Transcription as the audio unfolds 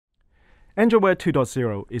Android Wear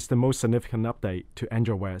 2.0 is the most significant update to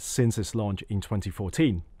Android Wear since its launch in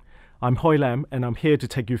 2014. I'm Hoi Lam, and I'm here to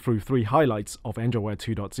take you through 3 highlights of Android Wear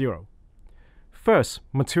 2.0. First,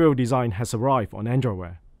 material design has arrived on Android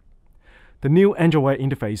Wear. The new Android Wear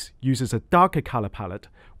interface uses a darker color palette,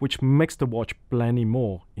 which makes the watch blend in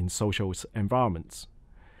more in social environments.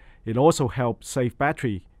 It also helps save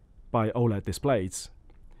battery by OLED displays.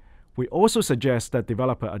 We also suggest that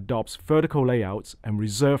developer adopts vertical layouts and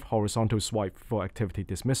reserve horizontal swipe for activity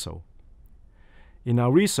dismissal. In our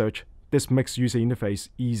research, this makes user interface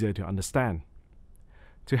easier to understand.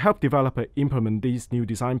 To help developer implement these new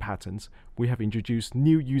design patterns, we have introduced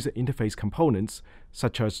new user interface components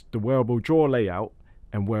such as the wearable drawer layout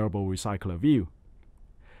and wearable recycler view.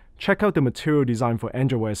 Check out the material design for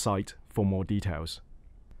Android Wear site for more details.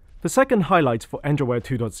 The second highlight for Android Wear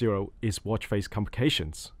 2.0 is watch face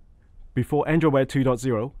complications. Before Android Wear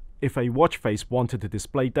 2.0, if a watch face wanted to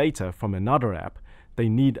display data from another app, they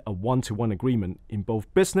need a one-to-one agreement in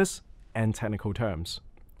both business and technical terms.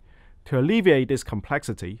 To alleviate this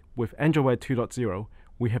complexity, with Android Wear 2.0,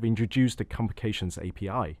 we have introduced the Complications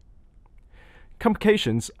API.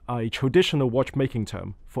 Complications are a traditional watchmaking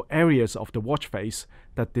term for areas of the watch face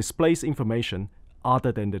that displays information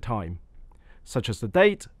other than the time, such as the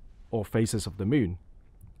date or phases of the moon.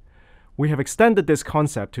 We have extended this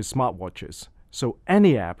concept to smartwatches, so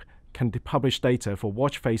any app can publish data for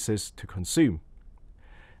watch faces to consume.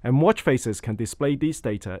 And watch faces can display these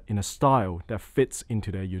data in a style that fits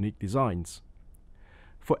into their unique designs.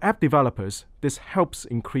 For app developers, this helps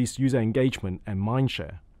increase user engagement and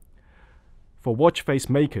mindshare. For watch face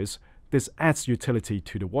makers, this adds utility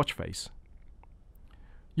to the watch face.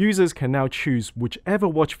 Users can now choose whichever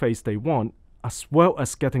watch face they want, as well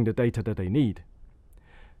as getting the data that they need.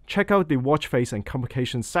 Check out the watch face and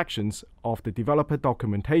complications sections of the developer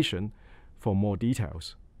documentation for more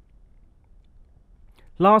details.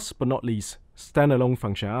 Last but not least, standalone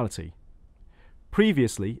functionality.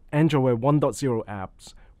 Previously, Android Wear 1.0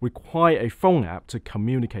 apps require a phone app to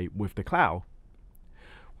communicate with the cloud.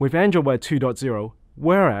 With Android Wear 2.0,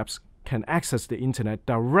 Wear apps can access the internet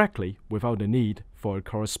directly without the need for a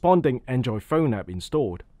corresponding Android phone app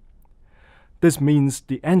installed. This means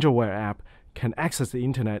the Android Wear app can access the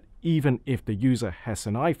internet even if the user has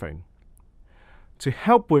an iPhone. To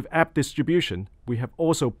help with app distribution, we have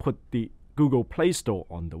also put the Google Play Store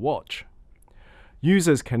on the watch.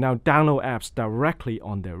 Users can now download apps directly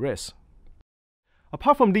on their wrist.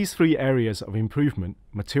 Apart from these 3 areas of improvement,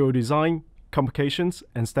 material design, complications,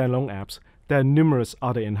 and standalone apps, there are numerous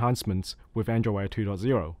other enhancements with Android Wear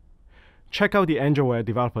 2.0. Check out the Android Wear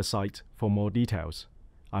developer site for more details.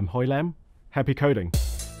 I'm Hoi Lam. Happy coding!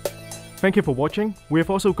 Thank you for watching. We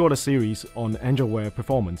have also got a series on Android Wear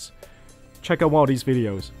performance. Check out one of these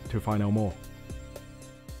videos to find out more.